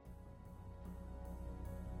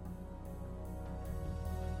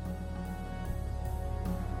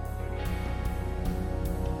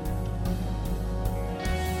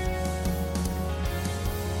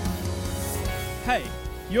Hey,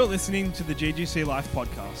 you're listening to the GGC Life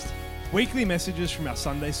podcast, weekly messages from our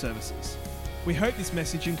Sunday services. We hope this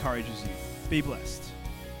message encourages you. Be blessed.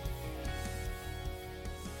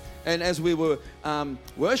 And as we were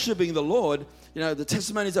worshiping the Lord, you know, the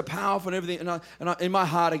testimonies are powerful and everything. And I, in my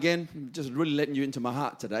heart, again, just really letting you into my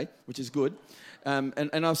heart today, which is good. And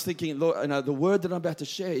I was thinking, Lord, you know, the word that I'm about to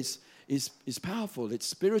share is powerful. It's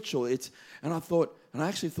spiritual. And I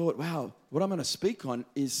actually thought, wow, what I'm going to speak on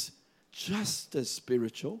is just as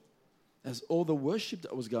spiritual as all the worship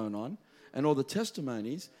that was going on and all the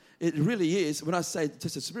testimonies. It really is, when I say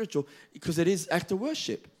just as spiritual, because it is act of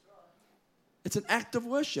worship. It's an act of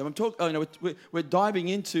worship. We're diving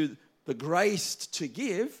into the grace to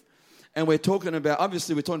give, and we're talking about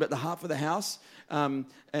the heart for the house, and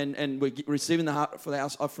we're receiving the heart for the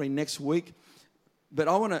house offering next week. But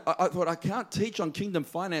I thought I can't teach on kingdom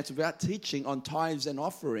finance without teaching on tithes and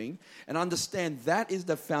offering, and understand that is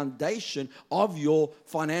the foundation of your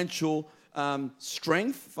financial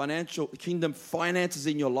strength, financial kingdom finances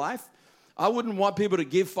in your life. I wouldn't want people to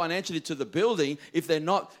give financially to the building if they're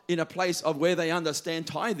not in a place of where they understand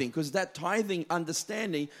tithing, because that tithing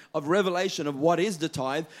understanding of revelation of what is the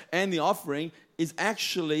tithe and the offering is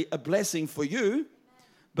actually a blessing for you.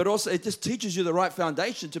 But also it just teaches you the right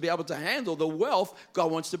foundation to be able to handle the wealth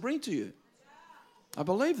God wants to bring to you. I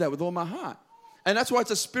believe that with all my heart. And that's why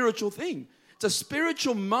it's a spiritual thing. It's a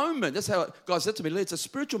spiritual moment. That's how God said to me, Lee, it's a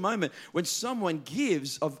spiritual moment when someone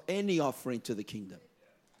gives of any offering to the kingdom.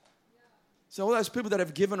 So all those people that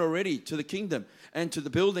have given already to the kingdom and to the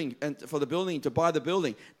building and for the building, to buy the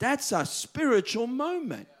building, that's a spiritual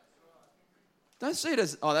moment. Don't see it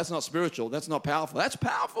as, oh, that's not spiritual, that's not powerful. That's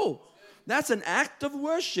powerful. That's an act of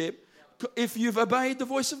worship if you've obeyed the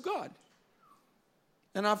voice of God.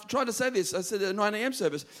 And I've tried to say this. I said at the 9 a.m.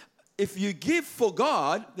 service, if you give for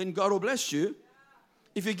God, then God will bless you.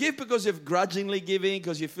 If you give because you're grudgingly giving,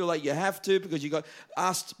 because you feel like you have to, because you got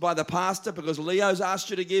asked by the pastor, because Leo's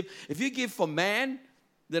asked you to give, if you give for man,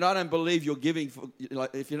 then I don't believe you're giving for.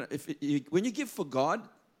 Like when you give for God,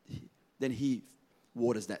 then He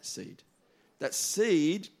waters that seed. That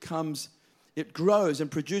seed comes. It grows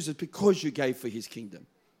and produces because you gave for His kingdom.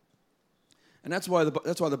 And that's why the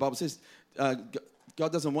Bible says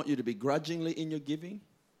God doesn't want you to be grudgingly in your giving.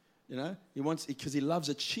 You know, He wants, because He loves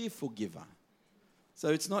a cheerful giver. So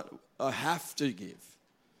it's not I have to give.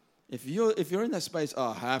 If you're in that space,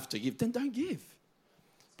 I have to give, then don't give.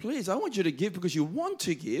 Please, I want you to give because you want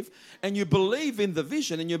to give and you believe in the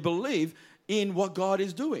vision and you believe in what God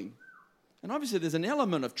is doing. And obviously there's an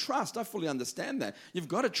element of trust. I fully understand that. You've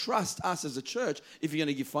got to trust us as a church if you're going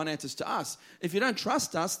to give finances to us. If you don't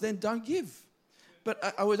trust us, then don't give.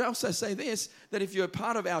 But I would also say this, that if you're a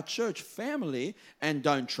part of our church family and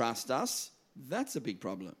don't trust us, that's a big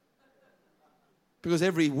problem. Because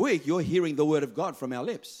every week you're hearing the word of God from our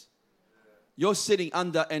lips. You're sitting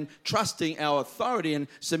under and trusting our authority and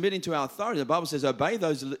submitting to our authority. The Bible says, obey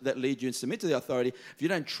those that lead you and submit to the authority. If you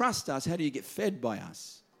don't trust us, how do you get fed by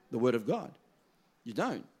us? The word of God. You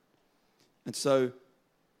don't. And so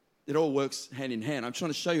it all works hand in hand. I'm trying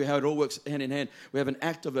to show you how it all works hand in hand. We have an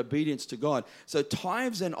act of obedience to God. So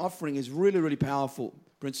tithes and offering is really, really powerful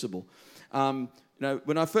principle.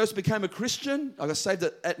 When I first became a Christian, I got saved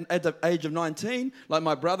at the age of 19, like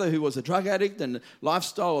my brother who was a drug addict and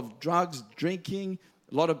lifestyle of drugs, drinking,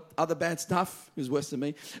 a lot of other bad stuff. He was worse than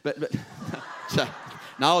me. But no,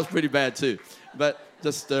 I was pretty bad too. But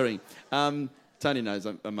just stirring. Tony knows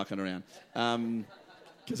I'm mucking around.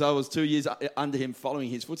 Because I was 2 years under him following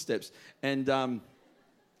his footsteps. And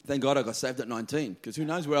thank God I got saved at 19, because who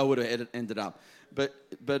knows where I would have ended up. But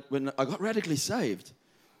when I got radically saved,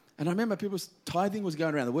 and I remember tithing was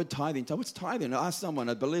going around, the word tithing. What's tithing? I asked someone,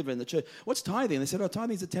 a believer in the church, what's tithing? They said,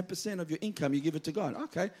 tithing is 10% of your income, you give it to God.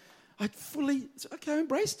 Okay. I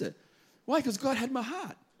embraced it. Why? Because God had my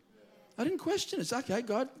heart. I didn't question it. It's okay,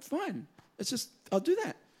 God, fine. It's just, I'll do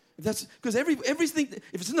that. That's because everything,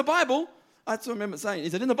 if it's in the Bible, I still remember saying,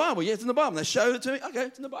 is it in the Bible? Yeah, it's in the Bible. And they showed it to me. Okay,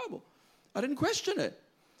 it's in the Bible. I didn't question it,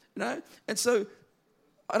 And so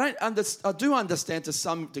I do understand to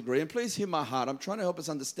some degree, and please hear my heart. I'm trying to help us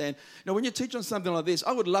understand. When you teach on something like this,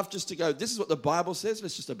 I would love just to go, this is what the Bible says,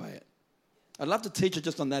 let's just obey it. I'd love to teach it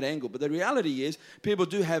just on that angle. But the reality is, people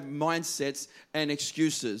do have mindsets and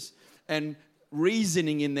excuses and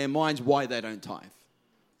reasoning in their minds why they don't tithe.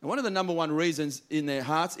 And one of the number one reasons in their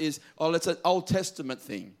hearts is, it's an Old Testament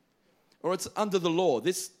thing. Or it's under the law.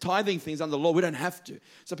 This tithing thing is under the law. We don't have to.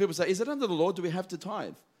 So people say, is it under the law? Do we have to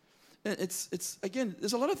tithe? And it's again,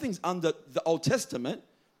 there's a lot of things under the Old Testament,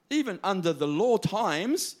 even under the law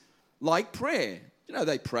times, like prayer.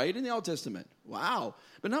 They prayed in the Old Testament. Wow.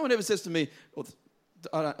 But no one ever says to me, well,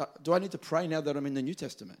 do I need to pray now that I'm in the New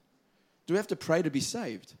Testament? Do we have to pray to be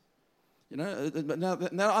saved? You know,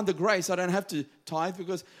 now under grace, I don't have to tithe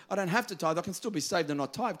because I don't have to tithe. I can still be saved and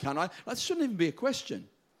not tithe, can't I? That shouldn't even be a question.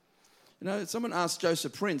 You know, someone asked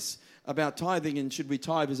Joseph Prince about tithing and should we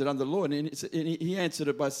tithe, is it under the law? And he answered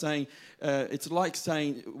it by saying, it's like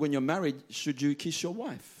saying when you're married, should you kiss your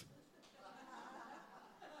wife?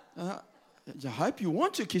 I hope you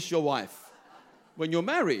want to kiss your wife when you're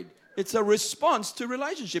married. It's a response to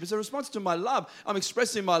relationship. It's a response to my love. I'm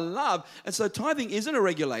expressing my love. And so tithing isn't a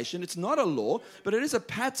regulation. It's not a law, but it is a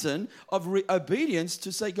pattern of obedience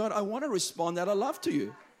to say, God, I want to respond out of love to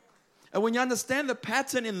you. And when you understand the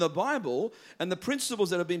pattern in the Bible and the principles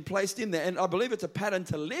that have been placed in there, and I believe it's a pattern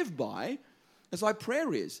to live by, it's like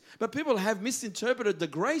prayer is. But people have misinterpreted the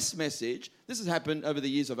grace message. This has happened over the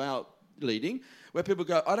years of our leading, where people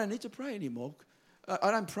go, I don't need to pray anymore. I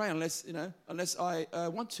don't pray unless I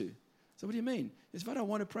want to. So what do you mean? If I don't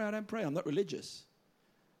want to pray, I don't pray. I'm not religious.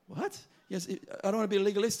 What? Yes, I don't want to be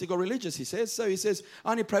legalistic or religious, he says. So he says,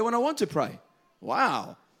 I only pray when I want to pray.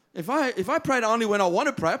 Wow. If I prayed only when I want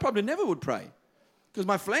to pray, I probably never would pray. Because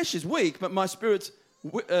my flesh is weak, but my spirit's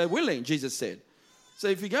willing, Jesus said. So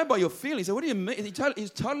if you go by your feelings, so what do you mean?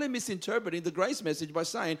 He's totally misinterpreting the grace message by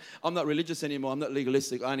saying, I'm not religious anymore, I'm not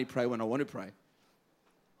legalistic, I only pray when I want to pray.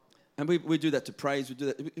 And we do that to praise. We do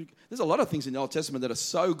that. There's a lot of things in the Old Testament that are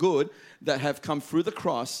so good that have come through the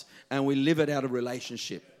cross, and we live it out of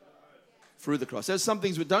relationship through the cross. There's some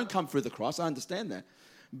things that don't come through the cross. I understand that.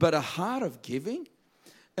 But a heart of giving.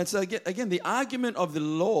 And so again, the argument of the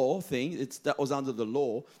law thing, that was under the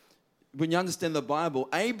law. When you understand the Bible,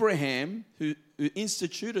 Abraham, who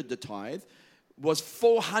instituted the tithe, was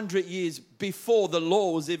 400 years before the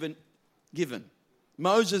law was even given.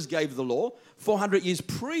 Moses gave the law. 400 years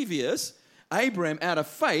previous, Abraham, out of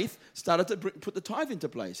faith, started to put the tithe into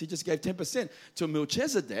place. He just gave 10% to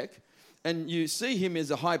Melchizedek. And you see him as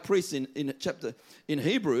a high priest in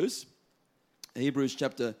Hebrews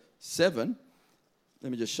chapter 7.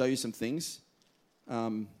 Let me just show you some things.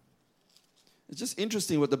 It's just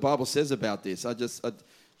interesting what the Bible says about this. I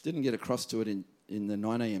didn't get across to it in the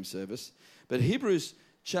 9 a.m. service. But Hebrews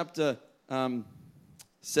chapter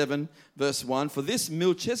 7, verse 1, for this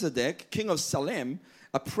Melchizedek, king of Salem,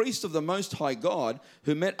 a priest of the Most High God,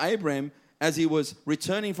 who met Abraham as he was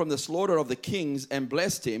returning from the slaughter of the kings and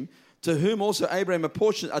blessed him, to whom also Abraham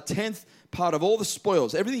apportioned a 10th part of all the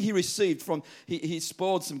spoils. Everything he received from, he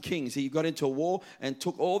spoiled some kings. He got into a war and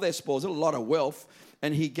took all their spoils, a lot of wealth,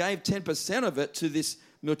 and he gave 10% of it to this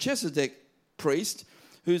Melchizedek priest,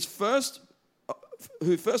 who first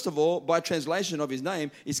of all, by translation of his name,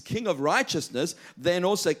 is King of Righteousness, then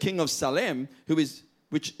also King of Salem,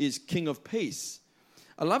 which is King of Peace.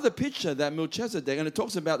 I love the picture that Melchizedek, and it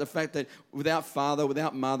talks about the fact that without father,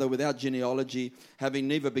 without mother, without genealogy, having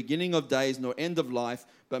neither beginning of days nor end of life,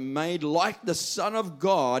 but made like the Son of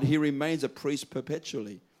God, he remains a priest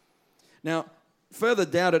perpetually. Now, further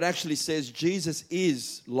down, it actually says Jesus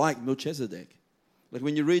is like Melchizedek. Like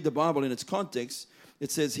when you read the Bible in its context,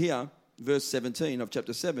 it says here, verse 17 of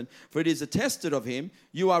chapter 7, for it is attested of him,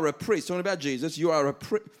 you are a priest. Talking about Jesus, you are a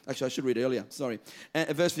priest. Actually, I should read earlier, sorry. And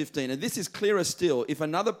verse 15, and this is clearer still. If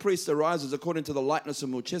another priest arises according to the likeness of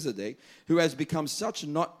Melchizedek, who has become such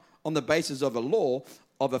not on the basis of a law,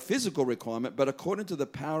 of a physical requirement, but according to the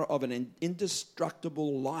power of an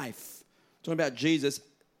indestructible life. Talking about Jesus,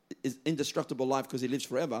 is indestructible life because he lives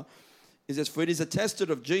forever. It says, for it is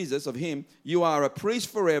attested of Jesus, of him, you are a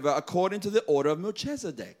priest forever according to the order of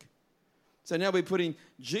Melchizedek. So now we're putting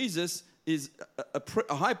Jesus is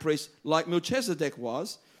a high priest like Melchizedek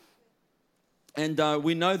was. And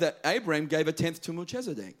we know that Abraham gave a 10th to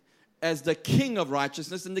Melchizedek as the king of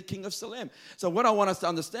righteousness and the king of Salem. So what I want us to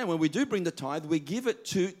understand, when we do bring the tithe, we give it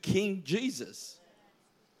to King Jesus.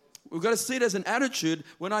 We've got to see it as an attitude.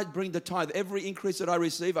 When I bring the tithe, every increase that I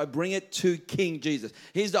receive, I bring it to King Jesus.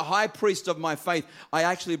 He's the high priest of my faith. I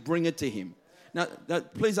actually bring it to him. Now,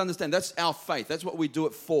 please understand, that's our faith. That's what we do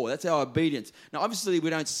it for. That's our obedience. Now, obviously, we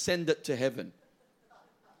don't send it to heaven.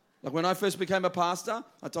 Like when I first became a pastor,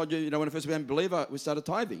 I told you, when I first became a believer, we started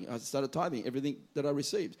tithing. I started tithing everything that I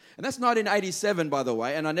received. And that's 1987, by the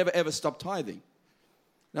way, and I never, ever stopped tithing.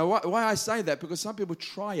 Now, why I say that? Because some people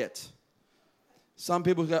try it. Some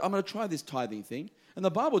people go, I'm going to try this tithing thing. And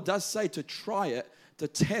the Bible does say to try it, to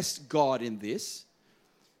test God in this.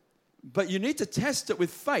 But you need to test it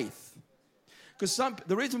with faith. Because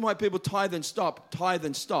the reason why people tithe and stop,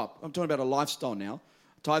 I'm talking about a lifestyle now.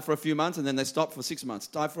 Tithe for a few months and then they stop for 6 months.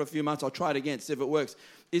 Tithe for a few months, I'll try it again, see if it works.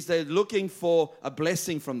 Is they're looking for a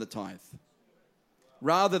blessing from the tithe.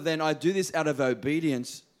 Rather than I do this out of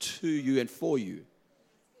obedience to you and for you.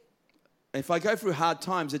 If I go through hard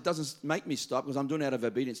times, it doesn't make me stop because I'm doing it out of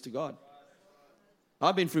obedience to God.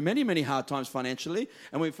 I've been through many, many hard times financially.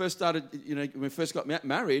 And when we first started, when we first got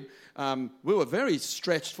married, we were very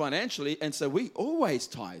stretched financially. And so we always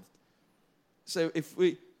tithed. So if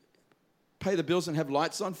we pay the bills and have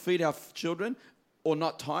lights on, feed our children, or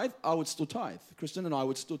not tithe, I would still tithe. Kristen and I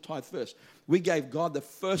would still tithe first. We gave God the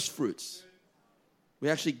first fruits. We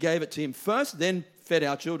actually gave it to him first, then fed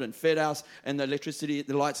our children, fed us, and the electricity,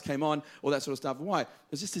 the lights came on, all that sort of stuff. Why?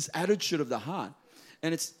 It's just this attitude of the heart.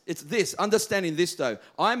 And it's this, understanding this though.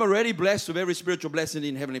 I'm already blessed with every spiritual blessing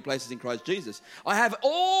in heavenly places in Christ Jesus. I have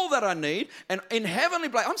all that I need, and in heavenly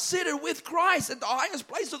place, I'm seated with Christ at the highest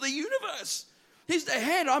place of the universe. He's the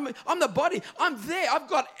head, I'm the body, I'm there. I've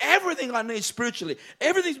got everything I need spiritually.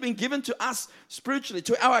 Everything's been given to us spiritually,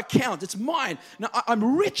 to our account. It's mine. Now,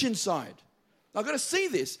 I'm rich inside. I've got to see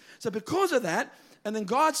this. So because of that, and then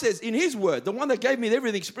God says in his word, the one that gave me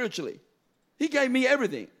everything spiritually, he gave me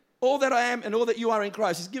everything. All that I am and all that you are in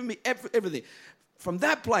Christ. He's given me everything. From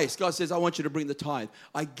that place, God says, I want you to bring the tithe.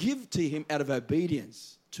 I give to him out of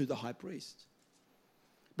obedience to the high priest.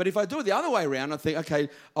 But if I do it the other way around, I think, okay,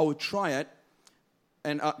 I will try it.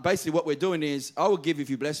 And basically what we're doing is, I will give if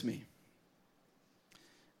you bless me.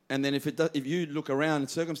 And then if you look around in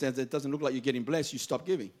circumstances that it doesn't look like you're getting blessed, you stop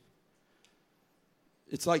giving.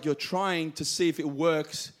 It's like you're trying to see if it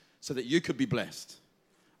works so that you could be blessed.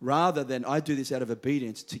 Rather than I do this out of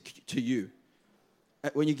obedience to you.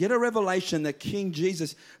 When you get a revelation that King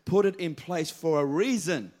Jesus put it in place for a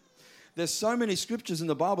reason. There's so many scriptures in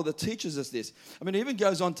the Bible that teaches us this. I mean, it even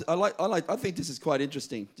goes on to, I think this is quite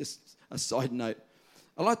interesting. Just a side note.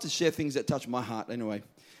 I like to share things that touch my heart anyway.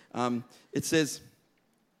 It says,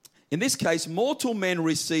 in this case, mortal men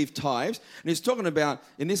receive tithes. And he's talking about,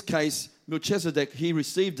 in this case, Melchizedek, he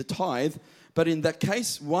received a tithe. But in that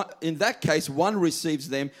case, one receives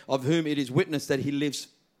them of whom it is witnessed that he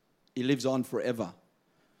lives on forever.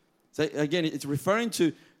 So again, it's referring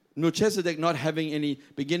to Melchizedek not having any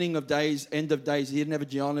beginning of days, end of days. He didn't have a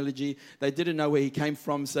genealogy. They didn't know where he came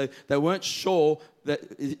from. So they weren't sure that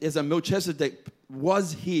as a Melchizedek,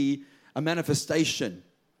 was he a manifestation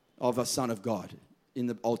of a son of God in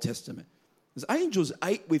the Old Testament. Because angels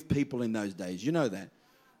ate with people in those days. You know that.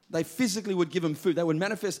 They physically would give them food. They would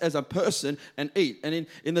manifest as a person and eat. And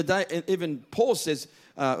in the day, even Paul says,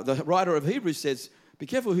 the writer of Hebrews says, be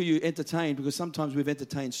careful who you entertain, because sometimes we've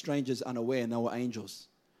entertained strangers unaware and they were angels.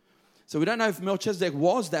 So we don't know if Melchizedek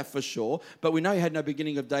was that for sure, but we know he had no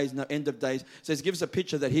beginning of days, no end of days. So it gives us a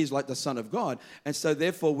picture that he's like the Son of God. And so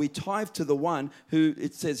therefore we tithe to the one who,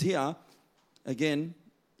 it says here, again,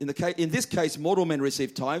 in this case, mortal men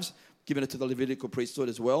receive tithes, given it to the Levitical priesthood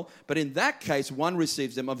as well. But in that case, one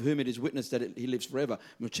receives them of whom it is witnessed that he lives forever.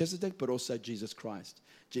 Melchizedek, but also Jesus Christ.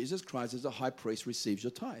 Jesus Christ as a high priest receives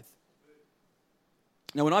your tithe.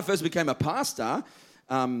 Now, when I first became a pastor,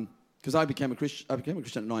 because I became a Christian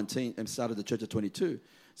at 19 and started the church at 22.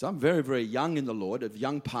 So I'm very, very young in the Lord, a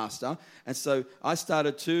young pastor. And so I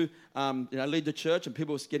started to lead the church, and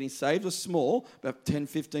people were getting saved. It was small, about 10,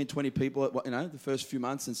 15, 20 people, the first few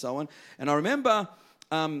months and so on. And I remember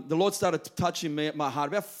the Lord started touching me at my heart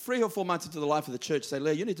about 3 or 4 months into the life of the church. Say,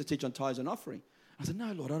 Leo, you need to teach on tithes and offering. I said,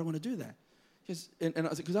 no, Lord, I don't want to do that. And I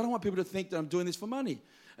said, because I don't want people to think that I'm doing this for money.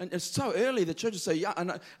 And it's so early, the church would say, yeah.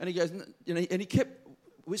 And he goes, and he kept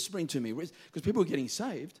whispering to me, because people were getting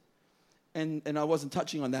saved. And I wasn't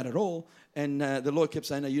touching on that at all. And the Lord kept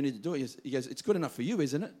saying, no, you need to do it. He goes, it's good enough for you,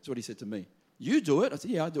 isn't it? That's what he said to me. You do it. I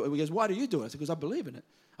said, yeah, I do it. He goes, why do you do it? I said, because I believe in it.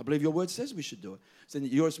 I believe your word says we should do it. So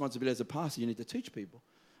your responsibility as a pastor, you need to teach people.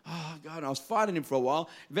 Oh, God, and I was fighting him for a while.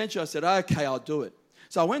 Eventually I said, okay, I'll do it.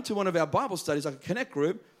 So I went to one of our Bible studies, like a Connect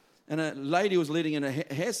group, and a lady was leading in a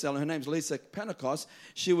hair salon. Her name's Lisa Pentecost.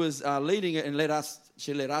 She was leading it and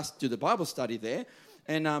she let us do the Bible study there.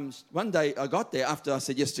 And one day I got there after I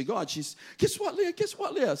said yes to God. She's, guess what, Leah? Guess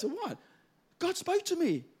what, Leah? I said, what? God spoke to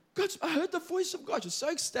me. I heard the voice of God. She was so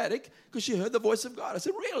ecstatic because she heard the voice of God. I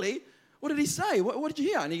said, really? What did he say? What did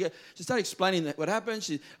you hear? And she started explaining what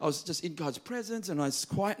happened. I was just in God's presence, and I was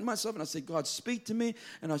quieting myself, and I said, God, speak to me.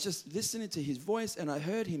 And I was just listening to his voice, and I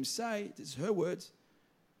heard him say, this is her words,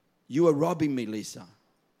 you are robbing me, Lisa.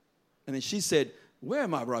 And then she said, where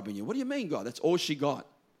am I robbing you? What do you mean, God? That's all she got.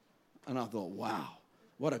 And I thought, wow,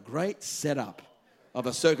 what a great setup of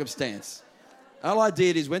a circumstance. All I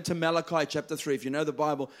did is went to Malachi chapter 3. If you know the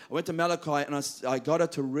Bible, I went to Malachi, and I got her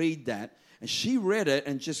to read that. And she read it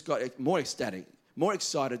and just got more ecstatic, more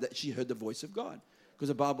excited that she heard the voice of God. Because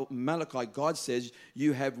the Bible, Malachi, God says,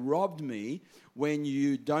 you have robbed me when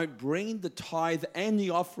you don't bring the tithe and the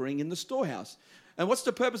offering in the storehouse. And what's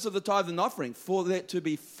the purpose of the tithe and offering? For there to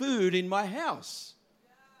be food in my house.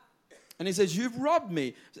 And he says, you've robbed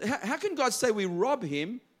me. How can God say we rob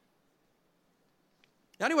him?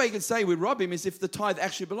 The only way he can say we rob him is if the tithe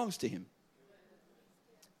actually belongs to him.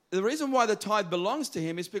 The reason why the tithe belongs to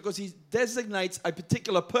him is because he designates a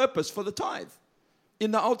particular purpose for the tithe.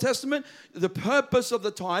 In the Old Testament, the purpose of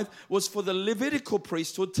the tithe was for the Levitical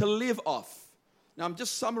priesthood to live off. Now, I'm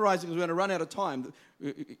just summarizing because we're going to run out of time,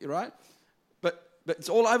 right? But it's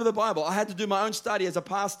all over the Bible. I had to do my own study as a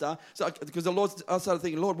pastor because I started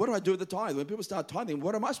thinking, Lord, what do I do with the tithe? When people start tithing,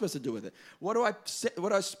 what am I supposed to do with it? What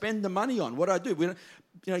do I spend the money on? What do I do? We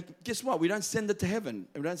don't, guess what? We don't send it to heaven.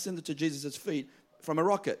 We don't send it to Jesus' feet from a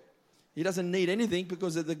rocket. He doesn't need anything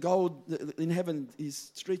because of the gold in heaven.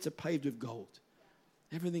 His streets are paved with gold.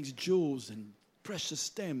 Everything's jewels and precious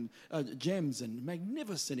gems and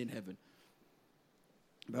magnificent in heaven.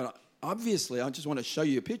 But obviously, I just want to show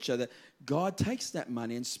you a picture that God takes that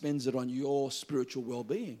money and spends it on your spiritual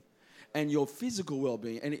well-being and your physical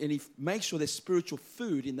well-being. And he makes sure there's spiritual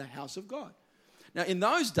food in the house of God. Now, in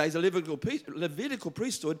those days, the Levitical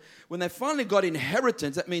priesthood, when they finally got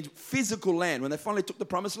inheritance, that means physical land. When they finally took the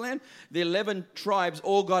promised land, the 11 tribes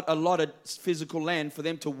all got allotted physical land for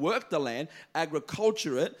them to work the land,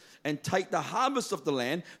 agriculture it, and take the harvest of the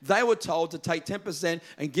land. They were told to take 10%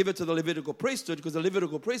 and give it to the Levitical priesthood because the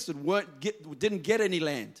Levitical priesthood didn't get any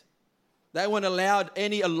land. They weren't allowed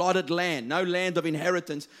any allotted land, no land of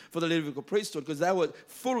inheritance for the Levitical priesthood because they were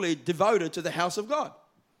fully devoted to the house of God.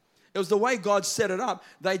 It was the way God set it up.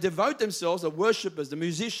 They devote themselves, the worshipers, the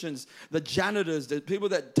musicians, the janitors, the people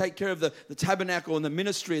that take care of the tabernacle and the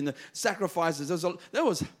ministry and the sacrifices. There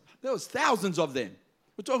was thousands of them.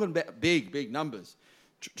 We're talking about big numbers.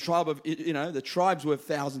 The tribes were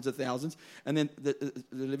thousands of thousands, and then the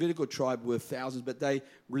Levitical tribe were thousands, but they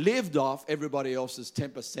lived off everybody else's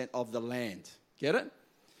 10% of the land. Get it?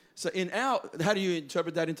 So how do you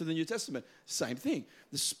interpret that into the New Testament? Same thing.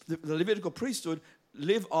 The Levitical priesthood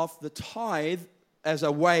live off the tithe as a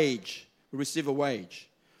wage. We receive a wage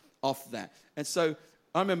off that. And so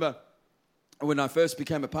I remember when I first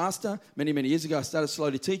became a pastor, many years ago, I started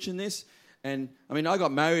slowly teaching this. And I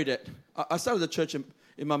got married I started the church in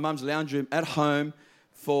my mum's lounge room at home.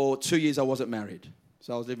 For 2 years, I wasn't married.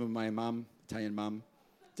 So I was living with my mum, Italian mum.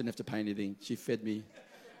 Didn't have to pay anything. She fed me.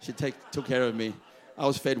 She took care of me. I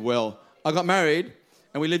was fed well. I got married.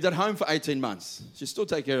 And we lived at home for 18 months. She still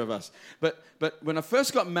take care of us. But when I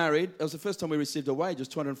first got married, it was the first time we received a wage. It was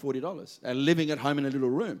 $240. And living at home in a little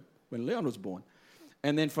room when Leon was born.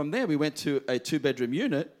 And then from there, we went to a 2-bedroom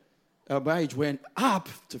unit. Our wage went up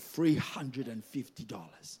to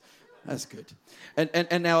 $350. That's good.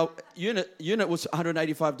 And our unit was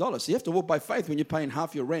 $185. So you have to walk by faith when you're paying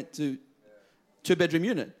half your rent to 2-bedroom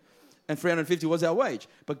unit. And $350 was our wage.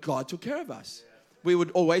 But God took care of us. We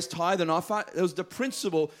would always tithe and offer. It was the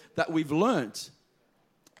principle that we've learned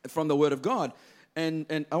from the Word of God. And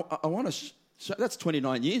I want to show that's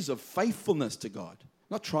 29 years of faithfulness to God.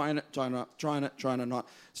 Not trying to not.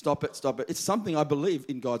 Stop it. It's something I believe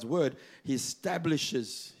in God's Word. He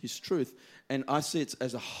establishes His truth. And I see it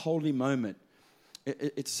as a holy moment.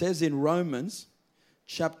 It says in Romans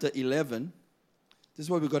chapter 11, this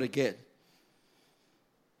is what we've got to get.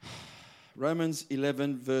 Romans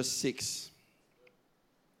 11 verse 6.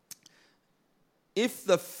 If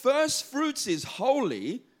the first fruits is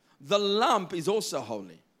holy, the lump is also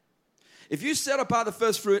holy. If you set apart the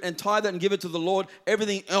first fruit and tithe it and give it to the Lord,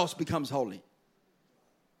 everything else becomes holy.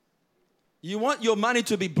 You want your money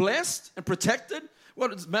to be blessed and protected?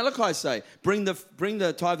 What does Malachi say? Bring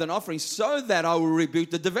the tithe and offering so that I will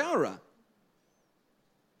rebuke the devourer.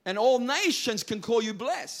 And all nations can call you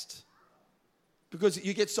blessed. Because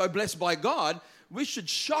you get so blessed by God, we should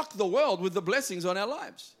shock the world with the blessings on our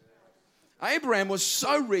lives. Abraham was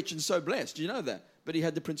so rich and so blessed. Do you know that? But he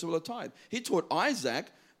had the principle of tithe. He taught Isaac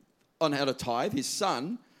on how to tithe, his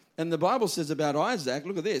son. And the Bible says about Isaac,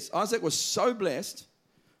 look at this. Isaac was so blessed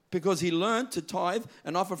because he learned to tithe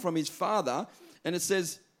and offer from his father. And it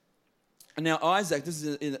says, and now Isaac, this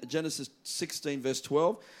is in Genesis 16 verse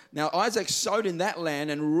 12. Now Isaac sowed in that land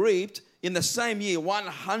and reaped in the same year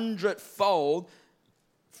 100-fold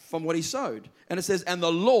from what he sowed. And it says, and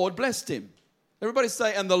the Lord blessed him. Everybody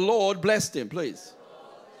say, and the Lord blessed him, please.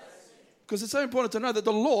 Because it's so important to know that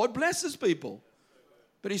the Lord blesses people.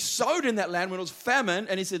 But he sowed in that land when it was famine,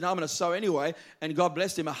 and he said, no, I'm going to sow anyway. And God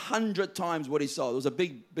blessed him 100 times what he sowed. It was a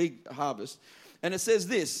big harvest. And it says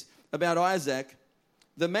this about Isaac.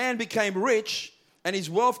 The man became rich, and his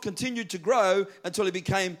wealth continued to grow until he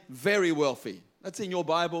became very wealthy. That's in your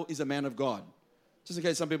Bible, is a man of God. Just in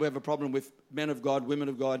case some people have a problem with men of God, women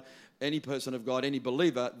of God, any person of God, any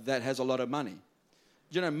believer that has a lot of money.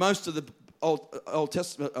 You know, most of the Old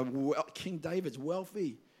Testament, King David's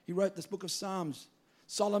wealthy. He wrote this book of Psalms.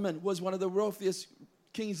 Solomon was one of the wealthiest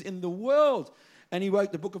kings in the world. And he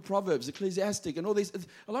wrote the book of Proverbs, Ecclesiastic, and all these.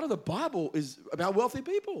 A lot of the Bible is about wealthy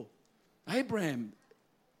people. Abraham,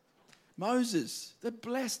 Moses, the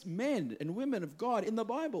blessed men and women of God in the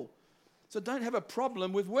Bible. So don't have a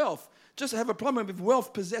problem with wealth. Just have a problem if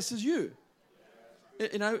wealth possesses you.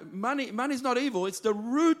 You know, money's not evil. It's the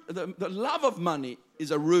root, the love of money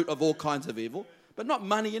is a root of all kinds of evil, but not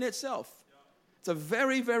money in itself. It's a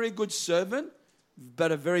very, very good servant,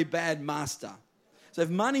 but a very bad master. So if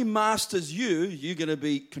money masters you, you're going to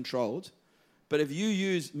be controlled. But if you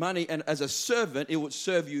use money and as a servant, it will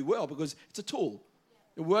serve you well because it's a tool.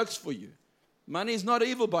 It works for you. Money is not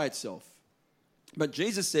evil by itself. But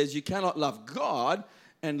Jesus says you cannot love God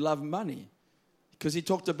and love money. Because he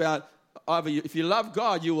talked about either if you love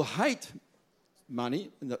God, you will hate money,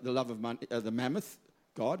 the love of money, the mammoth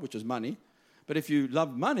God, which is money. But if you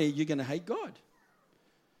love money, you're going to hate God.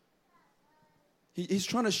 He's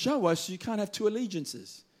trying to show us you can't have two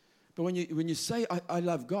allegiances. But when you say, I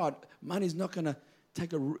love God, money's not going to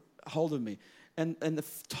take a hold of me. And the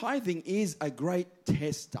tithing is a great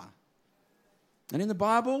tester. And in the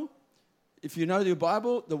Bible, if you know your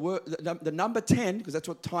Bible, the number 10, because that's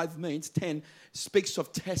what tithe means, 10, speaks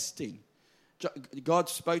of testing. God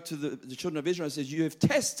spoke to the children of Israel and says, you have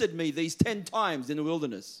tested me these 10 times in the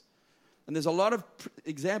wilderness. And there's a lot of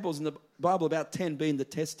examples in the Bible about 10 being the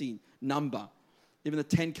testing number. Even the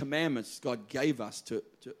 10 commandments God gave us to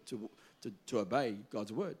obey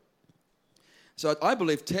God's word. So I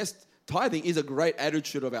believe tithing is a great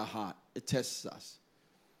attitude of our heart. It tests us.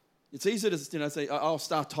 It's easy to say, I'll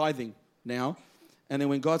start tithing now. And then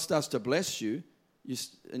when God starts to bless you,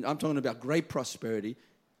 and I'm talking about great prosperity,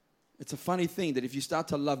 it's a funny thing that if you start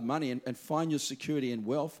to love money and find your security in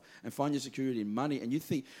wealth and find your security in money, and you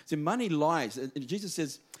think, see, money lies. And Jesus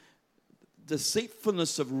says,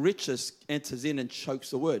 deceitfulness of riches enters in and chokes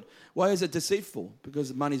the word. Why is it deceitful?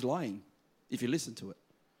 Because money's lying, if you listen to it.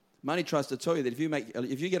 Money tries to tell you that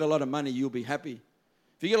if you get a lot of money, you'll be happy.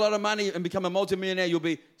 If you get a lot of money and become a multimillionaire, you'll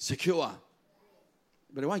be secure.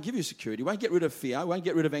 But it won't give you security. It won't get rid of fear. It won't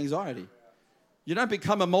get rid of anxiety. You don't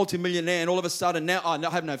become a multimillionaire and all of a sudden now, I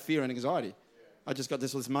have no fear and anxiety. I just got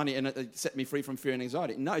this money and it set me free from fear and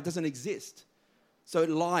anxiety. No, it doesn't exist. So it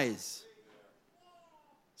lies.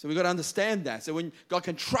 So we've got to understand that. So when God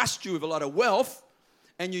can trust you with a lot of wealth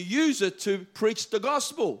and you use it to preach the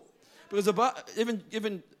gospel. Because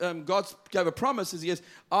even God gave a promise, he says,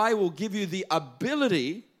 I will give you the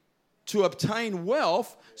ability to obtain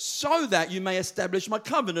wealth so that you may establish my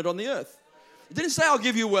covenant on the earth. He didn't say, I'll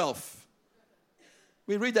give you wealth.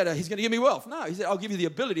 We read that, he's going to give me wealth. No, he said, I'll give you the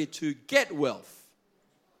ability to get wealth.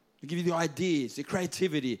 He'll give you the ideas, the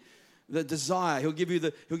creativity, the desire. He'll give you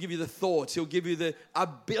the thoughts. He'll give you the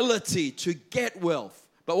ability to get wealth.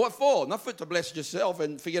 But what for? Not for to bless yourself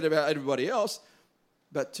and forget about everybody else,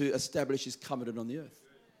 but to establish his covenant on the earth.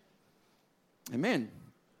 Amen.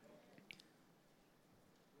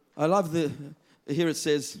 I love here it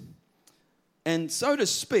says, and so to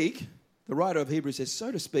speak, the writer of Hebrews says,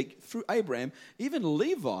 so to speak, through Abraham, even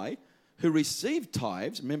Levi, who received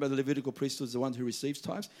tithes, remember the Levitical priesthood is the one who receives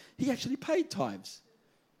tithes, he actually paid tithes.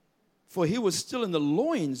 For he was still in the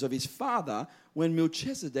loins of his father when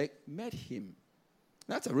Melchizedek met him.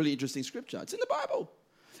 That's a really interesting scripture. It's in the Bible.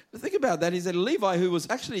 But think about that. He said Levi, who was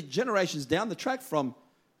actually generations down the track from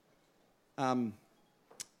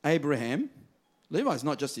Abraham. Levi's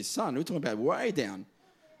not just his son. We're talking about way down.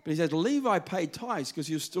 But he said Levi paid tithes because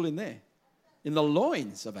he was still in there, in the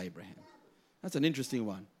loins of Abraham. That's an interesting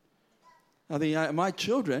one. I think my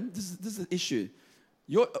children, this is the issue.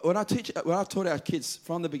 When I taught our kids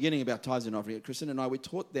from the beginning about tithes and offering, Kristen and I, we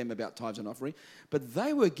taught them about tithes and offering, but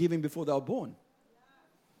they were giving before they were born.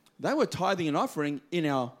 They were tithing and offering in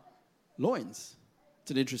our loins.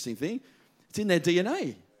 It's an interesting thing. It's in their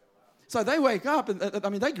DNA. So they wake up, and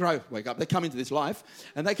wake up, they come into this life,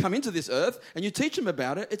 and they come into this earth, and you teach them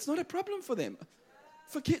about it, it's not a problem for them.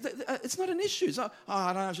 For kids, it's not an issue. It's not,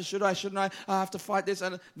 I don't know, shouldn't I? I have to fight this.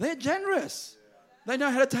 And they're generous. They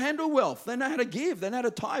know how to handle wealth. They know how to give. They know how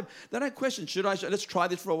to tithe. They don't question, let's try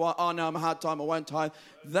this for a while. Oh, no, I'm a hard time. I won't tithe.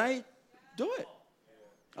 They do it.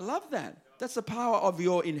 I love that. That's the power of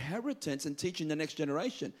your inheritance and teaching the next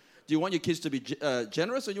generation. Do you want your kids to be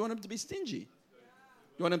generous or do you want them to be stingy?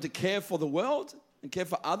 You want them to care for the world and care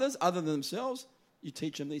for others other than themselves? You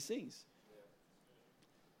teach them these things.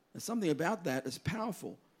 There's something about that that's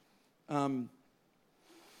powerful. God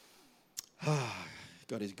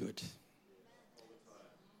is good.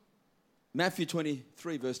 Matthew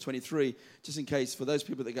 23, verse 23, just in case for those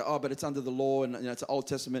people that go, but it's under the law and it's the Old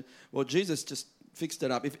Testament. Well, Jesus just fixed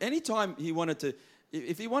it up. If any time he wanted to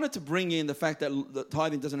If he wanted to bring in the fact that the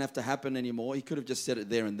tithing doesn't have to happen anymore, he could have just said it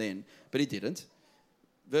there and then, but he didn't.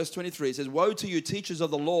 Verse 23 says, "Woe to you, teachers of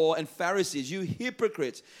the law and Pharisees, you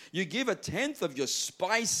hypocrites! You give a tenth of your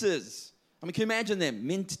spices." I mean, can you imagine them?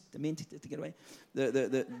 The mint to get away.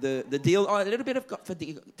 The deal, a little bit of for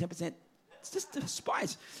the 10%. It's just the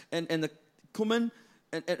spice. And the cumin.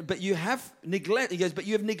 But you have neglect. He goes, but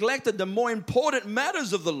you have neglected the more important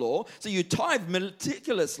matters of the law. So you tithe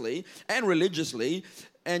meticulously and religiously,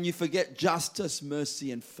 and you forget justice,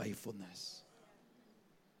 mercy, and faithfulness.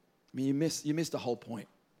 I mean, you miss the whole point.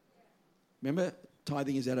 Remember,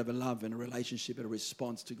 tithing is out of a love and a relationship and a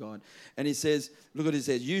response to God. And he says, look what he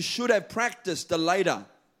says, you should have practiced the later.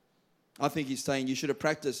 I think he's saying you should have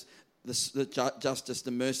practiced the justice,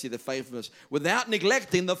 the mercy, the faithfulness, without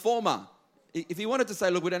neglecting the former. If he wanted to say,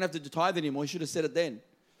 look, we don't have to do tithe anymore, he should have said it then.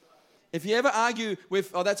 If you ever argue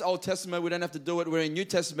with, oh, that's Old Testament, we don't have to do it, we're in New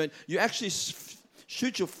Testament, you actually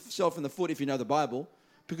shoot yourself in the foot if you know the Bible,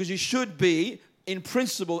 because you should be, in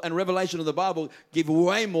principle and revelation of the Bible, give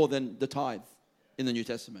way more than the tithe in the New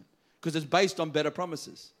Testament, because it's based on better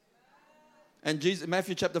promises. And Jesus,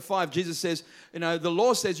 Matthew chapter 5, Jesus says, the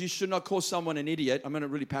law says you should not call someone an idiot. I'm going to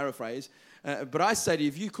really paraphrase. But I say to you,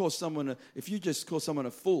 if you just call someone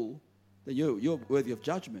a fool, then you're worthy of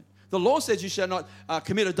judgment. The law says you shall not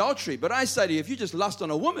commit adultery. But I say to you, if you just lust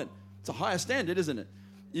on a woman, it's a higher standard, isn't it?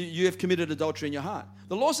 You have committed adultery in your heart.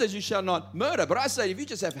 The law says you shall not murder. But I say to you, if you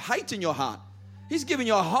just have hate in your heart, he's giving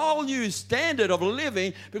you a whole new standard of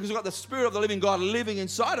living because we've got the Spirit of the living God living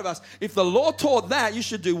inside of us. If the law taught that, you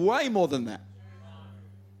should do way more than that.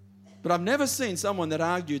 But I've never seen someone that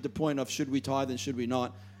argued the point of should we tithe and should we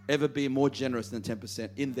not ever be more generous than 10%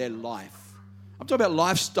 in their life. I'm talking about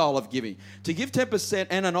lifestyle of giving. To give 10%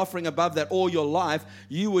 and an offering above that all your life,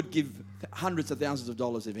 you would give hundreds of thousands of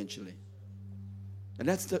dollars eventually. And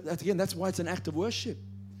that's why it's an act of worship.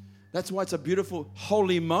 That's why it's a beautiful,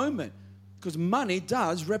 holy moment. Because money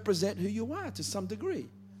does represent who you are to some degree.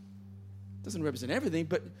 It doesn't represent everything,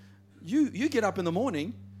 but you get up in the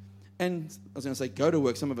morning and, I was going to say go to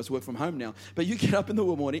work. Some of us work from home now. But you get up in the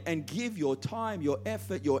morning and give your time, your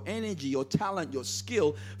effort, your energy, your talent, your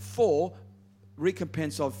skill for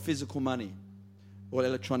recompense of physical money or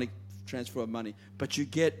electronic transfer of money. But you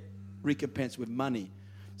get recompense with money.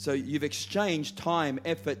 So you've exchanged time,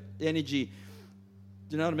 effort, energy. Do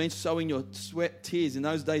you know what I mean? Sowing your sweat, tears. In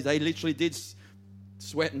those days, they literally did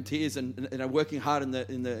sweat and tears and working hard in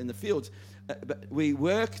the fields. But we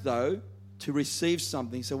work, though, to receive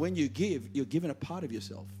something. So when you give, you're given a part of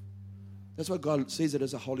yourself. That's why God sees it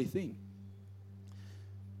as a holy thing.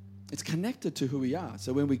 It's connected to who we are.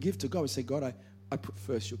 So when we give to God, we say, God, I put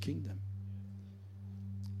first your kingdom.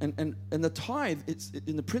 And the tithe, it's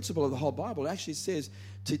in the principle of the whole Bible, it actually says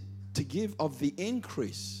to give of the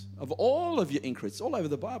increase, of all of your increase, all over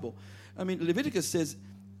the Bible. I mean, Leviticus says,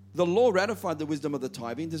 the law ratified the wisdom of the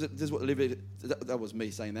tithing. This is what that was me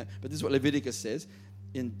saying that, but this is what Leviticus says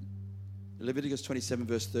in Leviticus 27,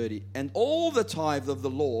 verse 30. And all the tithe of the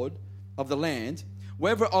Lord, of the land,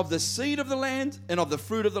 whether of the seed of the land and of the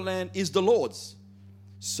fruit of the land, is the Lord's.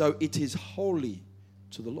 So it is holy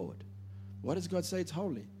to the Lord. Why does God say it's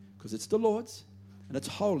holy? Because it's the Lord's and it's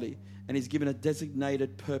holy, and He's given a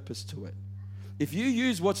designated purpose to it. If you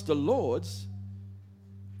use what's the Lord's,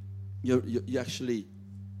 you're actually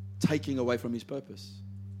taking away from His purpose.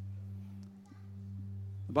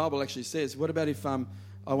 The Bible actually says, what about if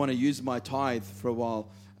I want to use my tithe for a while?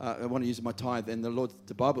 I want to use my tithe, and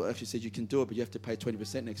the Bible actually says you can do it, but you have to pay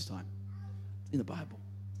 20% next time. In the Bible.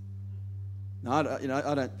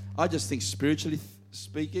 Now, I just think spiritually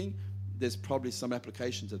speaking, there's probably some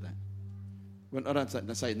application to that. Well, I don't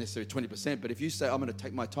say necessarily 20%, but if you say, I'm going to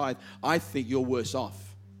take my tithe, I think you're worse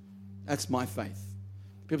off. That's my faith.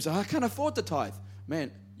 People say, I can't afford to tithe.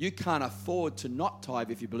 Man, you can't afford to not tithe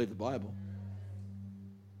if you believe the Bible.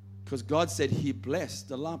 Because God said He blessed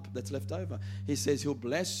the lump that's left over. He says He'll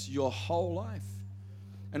bless your whole life.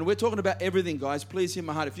 And we're talking about everything, guys. Please hear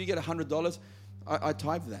my heart. If you get $100, I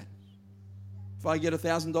tithe that. If I get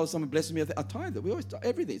 $1,000, someone blesses me, I tithe it. We always tithe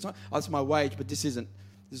everything. It's not, that's my wage, but this isn't.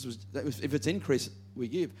 If it's increase, we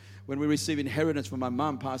give. When we receive inheritance from my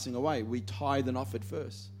mum passing away, we tithe and offer it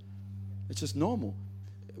first. It's just normal.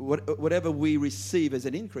 Whatever we receive as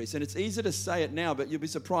an increase. And it's easy to say it now, but you'll be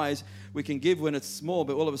surprised. We can give when it's small,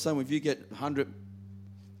 but all of a sudden, if you get $100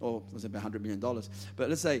 million, but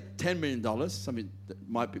let's say $10 million, something that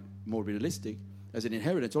might be more realistic, as an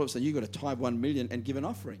inheritance, all of a sudden you've got to tithe $1 million and give an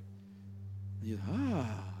offering. And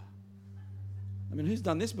I mean, who's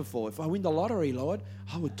done this before? If I win the lottery, Lord,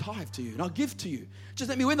 I would tithe to you and I'll give to you. Just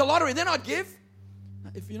let me win the lottery, then I'd give.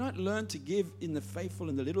 If you don't learn to give in the faithful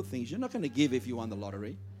and the little things, you're not going to give if you won the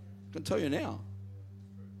lottery. I can tell you now.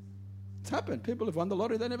 It's happened. People have won the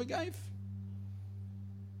lottery, they never gave.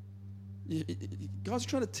 God's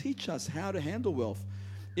trying to teach us how to handle wealth.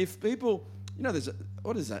 If people, there's, 80,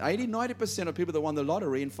 90% of people that won the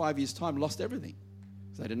lottery in 5 years' time lost everything.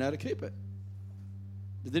 So they didn't know how to keep it.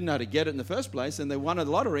 They didn't know how to get it in the first place, and they won the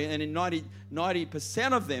lottery, and in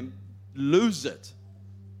 90% of them lose it.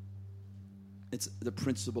 It's the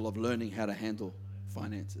principle of learning how to handle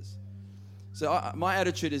finances. So my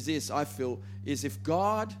attitude is this, I feel, is if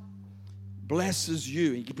God blesses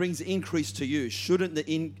you, He brings increase to you, shouldn't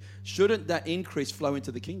that increase flow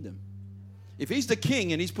into the kingdom? If He's the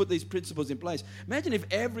king and He's put these principles in place, imagine if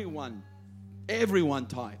everyone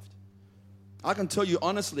tithed. I can tell you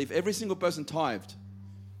honestly, if every single person tithed,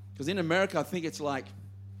 because in America I think it's like,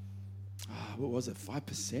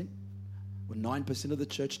 5% or 9% of the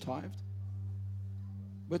church tithed?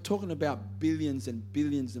 We're talking about billions and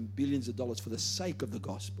billions and billions of dollars for the sake of the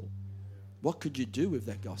gospel. What could you do with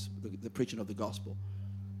that gospel, the preaching of the gospel?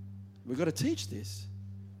 We've got to teach this.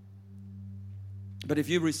 But if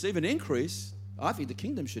you receive an increase, I think the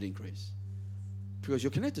kingdom should increase. Because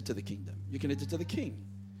you're connected to the kingdom. You're connected to the king.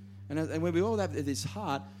 And when we all have this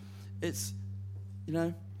heart, it's,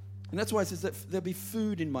 and that's why it says that there'll be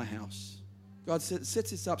food in my house. God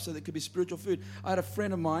sets this up so there could be spiritual food. I had a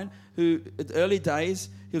friend of mine who, at the early days,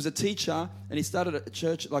 he was a teacher and he started at a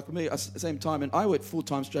church like me at the same time, and I went full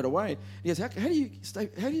time straight away. He goes, how do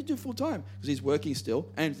you do full time? Because he's working still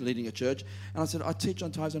and leading a church. And I said, I teach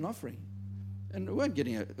on tithes and offering. And we weren't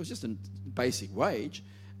getting it was just a basic wage.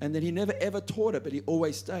 And then he never ever taught it, but he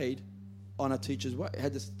always stayed on a teacher's way.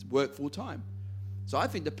 Had to work full time. So I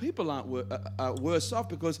think the people are worse off,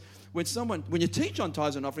 because when you teach on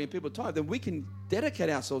tithes and offering and people tithe, then we can dedicate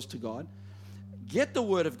ourselves to God, get the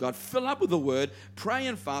word of God, fill up with the word, pray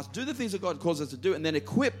and fast, do the things that God calls us to do, and then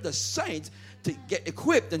equip the saints to get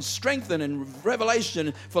equipped and strengthened and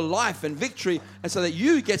revelation for life and victory, and so that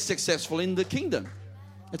you get successful in the kingdom.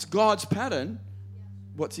 It's God's pattern.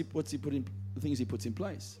 What's he put in, the things He puts in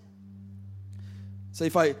place. So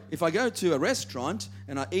if I go to a restaurant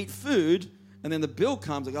and I eat food, and then the bill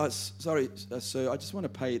comes, I go, sorry, sir, I just want to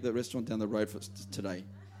pay the restaurant down the road for today.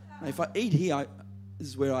 Now, if I eat here, this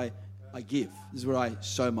is where I give. This is where I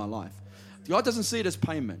sow my life. God doesn't see it as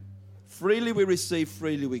payment. Freely we receive,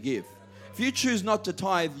 freely we give. If you choose not to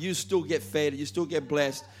tithe, you still get fed, you still get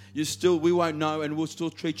blessed, we won't know, and we'll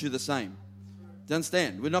still treat you the same. Do you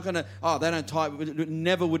understand? We're not going to, they don't tithe. We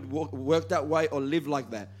never would work that way or live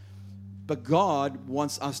like that. But God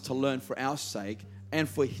wants us to learn for our sake and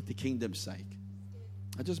for the kingdom's sake.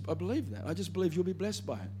 I believe that. I just believe you'll be blessed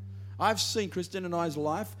by it. I've seen Christine and I's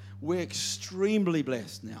life. We're extremely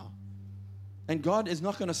blessed now. And God is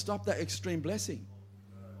not going to stop that extreme blessing.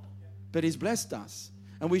 But He's blessed us.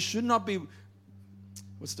 And we should not be,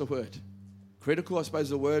 what's the word? Critical, I suppose, is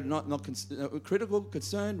the word. Not critical,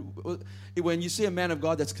 concerned. When you see a man of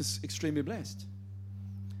God that's extremely blessed.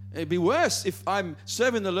 It'd be worse if I'm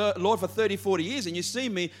serving the Lord for 30, 40 years and you see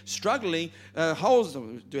me struggling, holes, I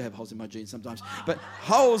do have holes in my jeans sometimes, but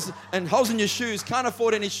holes in your shoes, can't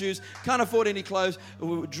afford any shoes, can't afford any clothes,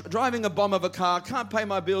 driving a bomb of a car, can't pay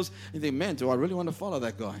my bills. You think, man, do I really want to follow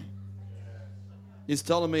that guy? He's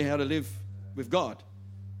telling me how to live with God.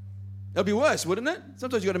 It'll be worse, wouldn't it?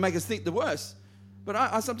 Sometimes you've got to make us think the worst. But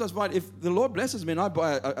I sometimes find if the Lord blesses me and I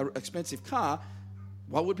buy an expensive car,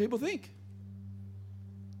 what would people think?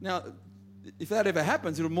 Now, if that ever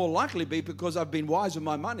happens, it'll more likely be because I've been wise with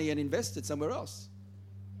my money and invested somewhere else.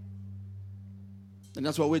 And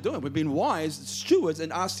that's what we're doing. We've been wise stewards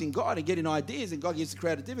and asking God and getting ideas, and God gives the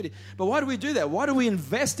creativity. But why do we do that? Why do we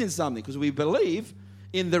invest in something? Because we believe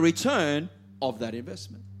in the return of that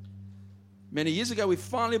investment. Many years ago, we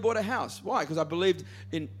finally bought a house. Why? Because I believed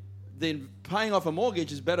in paying off a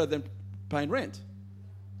mortgage is better than paying rent.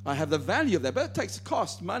 I have the value of that, but it takes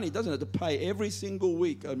cost, money, doesn't it, to pay every single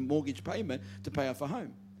week a mortgage payment to pay off a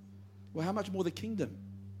home. Well, how much more the kingdom?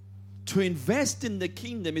 To invest in the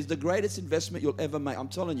kingdom is the greatest investment you'll ever make. I'm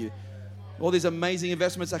telling you. All these amazing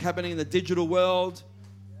investments are happening in the digital world,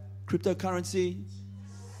 cryptocurrency,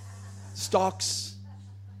 stocks,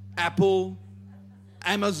 Apple,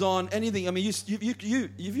 Amazon, anything. I mean, if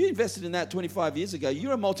you invested in that 25 years ago,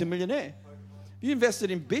 you're a multimillionaire. You invested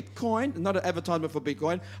in Bitcoin, not an advertisement for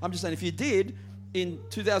Bitcoin. I'm just saying if you did in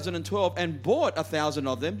 2012 and bought 1,000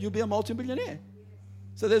 of them, you'll be a multimillionaire.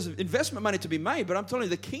 So there's investment money to be made, but I'm telling you,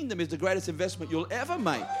 the kingdom is the greatest investment you'll ever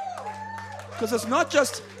make. Because it's not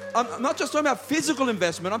just, I'm not just talking about physical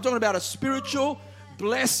investment. I'm talking about a spiritual,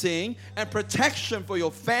 blessing and protection for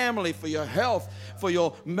your family, for your health, for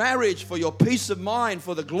your marriage, for your peace of mind,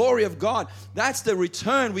 for the glory of God. That's the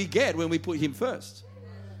return we get when we put Him first.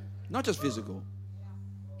 Not just physical.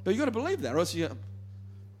 But you've got to believe that, or else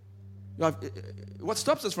what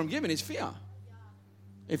stops us from giving is fear.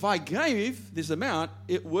 If I gave this amount,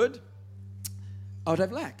 I would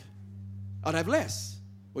have lack. I'd have less.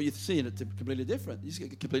 Well, you're seeing it completely different. You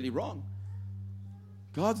get completely wrong.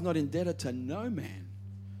 God's not indebted to no man.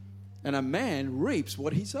 And a man reaps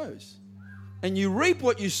what he sows. And you reap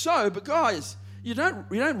what you sow, but guys, you don't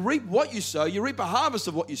reap what you sow, you reap a harvest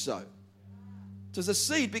of what you sow. So as a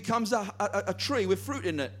seed becomes a tree with fruit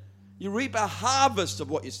in it, you reap a harvest of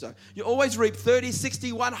what you sow. You always reap 30,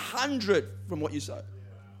 60, 100 from what you sow.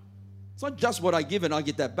 It's not just what I give and I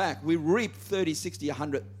get that back. We reap 30, 60,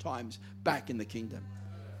 100 times back in the kingdom.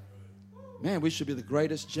 Man, we should be the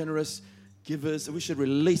greatest, generous givers. We should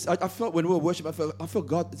release. I felt when we were worshiping, I felt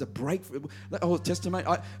God, there's a breakthrough. That whole testimony,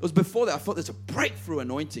 it was before that, I felt there's a breakthrough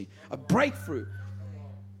anointing. A breakthrough.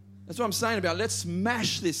 That's what I'm saying about let's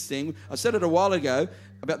smash this thing. I said it a while ago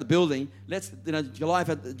about the building. David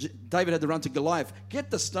had to run to Goliath. Get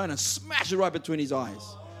the stone and smash it right between his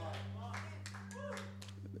eyes.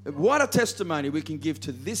 What a testimony we can give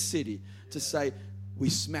to this city to say we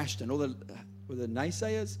smashed it. And all the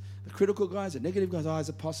naysayers, the critical guys, the negative guys, is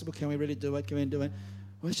it possible? Can we really do it? Can we do it?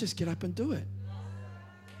 Well, let's just get up and do it.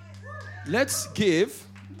 Let's give,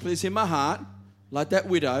 please hear my heart, like that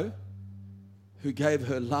widow who gave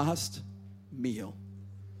her last meal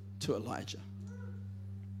to Elijah.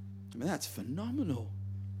 I mean, that's phenomenal.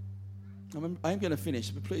 I'm going to finish,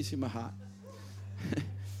 but please hear my heart.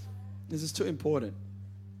 This is too important.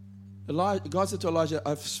 God said to Elijah,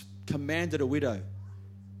 I've commanded a widow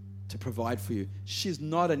to provide for you. She's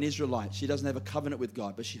not an Israelite. She doesn't have a covenant with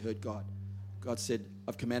God, but she heard God. God said,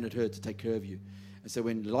 I've commanded her to take care of you. And so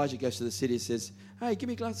when Elijah goes to the city, he says, hey, give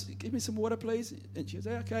me some water, please. And she goes,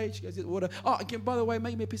 okay. She goes, get the water. Oh, again, by the way,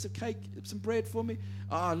 make me a piece of cake, some bread for me.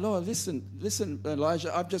 Oh, Lord, listen,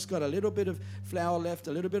 Elijah, I've just got a little bit of flour left,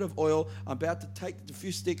 a little bit of oil. I'm about to take a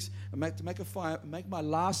few sticks and make a fire, make my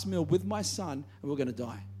last meal with my son, and we're going to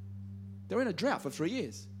die. They're in a drought for 3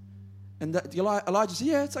 years. And Elijah said,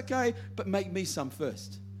 yeah, it's okay, but make me some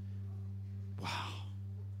first. Wow.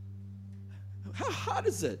 How hard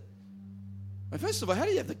is it? Well, first of all, how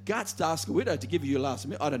do you have the guts to ask a widow to give you your last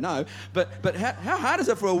meal? I don't know. But how hard is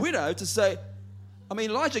it for a widow to say, I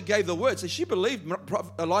mean, Elijah gave the word. So she believed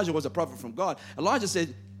Elijah was a prophet from God. Elijah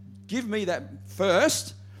said, give me that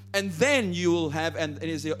first, and then you will have, and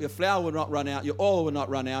your flour will not run out, your oil will not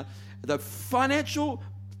run out. The financial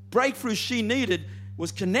breakthrough she needed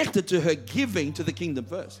was connected to her giving to the kingdom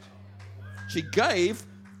first. She gave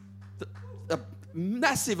a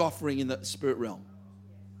massive offering in the spirit realm.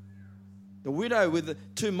 The widow with the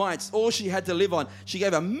 2 mites, all she had to live on, she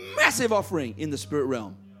gave a massive offering in the spirit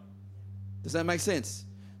realm. Does that make sense?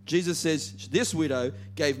 Jesus says this widow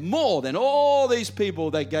gave more than all these people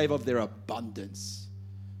they gave of their abundance.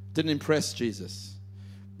 Didn't impress Jesus.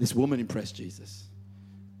 This woman impressed Jesus.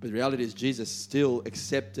 But the reality is Jesus still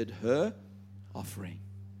accepted her offering.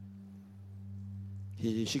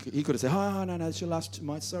 He could have said, oh, no, it's your last 2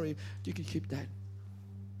 mites. Sorry, you can keep that.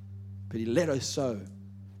 But he let her sow.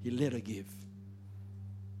 He let her give.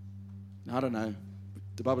 Now, I don't know.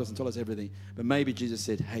 The Bible doesn't tell us everything. But maybe Jesus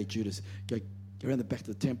said, hey, Judas, go around the back of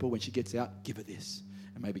the temple. When she gets out, give her this.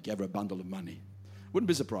 And maybe give her a bundle of money. Wouldn't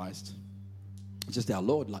be surprised. It's just our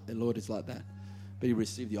Lord. The Lord is like that. But he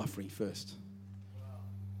received the offering first.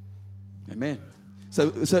 Amen. So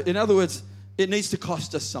in other words, it needs to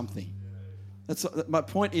cost us something. My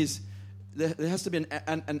point is, there has to be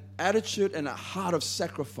an attitude and a heart of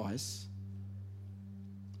sacrifice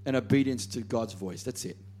and obedience to God's voice. That's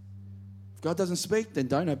it. If God doesn't speak, then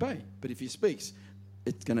don't obey. But if he speaks,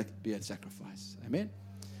 it's going to be a sacrifice. Amen?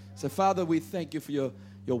 So, Father, we thank you for your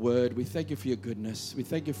word. We thank you for your goodness. We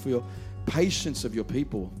thank you for your patience of your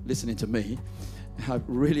people listening to me. I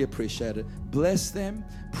really appreciate it. Bless them,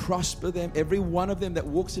 prosper them, every one of them that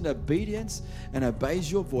walks in obedience and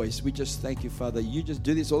obeys your voice. We just thank you, Father. You just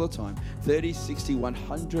do this all the time. 30, 60,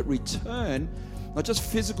 100 return, not just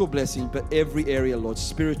physical blessing, but every area, Lord,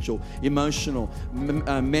 spiritual, emotional,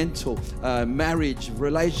 mental, marriage,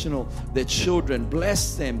 relational, their children.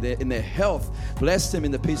 Bless them in their health. Bless them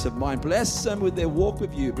in the peace of mind. Bless them with their walk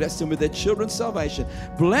with you. Bless them with their children's salvation.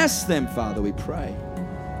 Bless them, Father, we pray.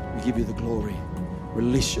 We give you the glory.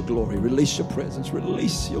 Release your glory. Release your presence.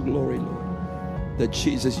 Release your glory, Lord. That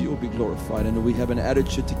Jesus, you will be glorified and we have an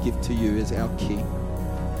attitude to give to you as our King.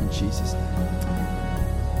 In Jesus' name.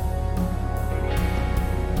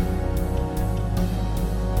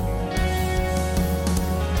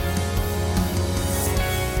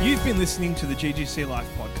 You've been listening to the GGC Life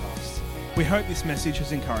podcast. We hope this message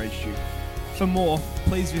has encouraged you. For more,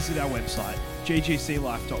 please visit our website,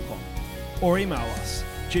 ggclife.com, or email us,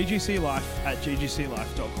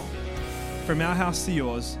 ggclife@ggclife.com. From our house to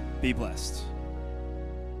yours, be blessed.